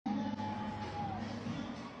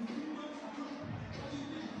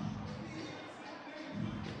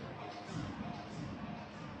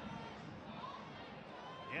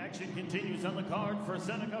Action continues on the card for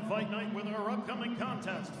Seneca Fight Night with our upcoming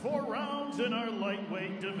contest. 4 rounds in our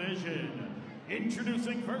lightweight division.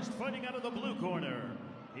 Introducing first, fighting out of the blue corner.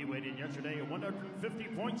 He weighed in yesterday at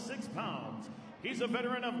 150.6 pounds. He's a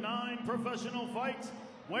veteran of 9 professional fights,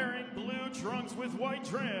 wearing blue trunks with white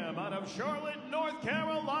trim out of Charlotte, North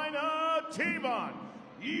Carolina, T-Von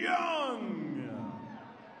Young.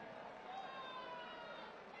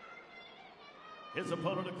 His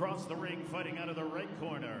opponent across the ring, fighting out of the red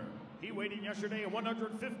corner. He weighed in yesterday at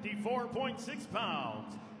 154.6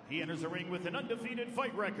 pounds. He enters the ring with an undefeated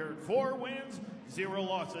fight record, 4 wins, 0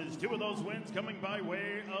 losses. 2 of those wins coming by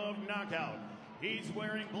way of knockout. He's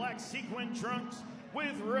wearing black sequin trunks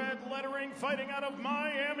with red lettering, fighting out of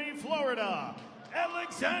Miami, Florida,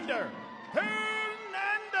 Alexander Hernandez.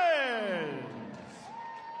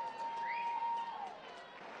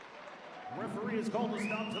 Referee has called a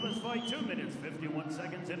stop to this fight. 2 minutes, 51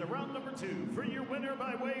 seconds into round number 2. For your winner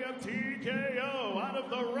by way of TKO out of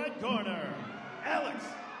the red corner, Alex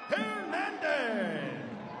Hernandez.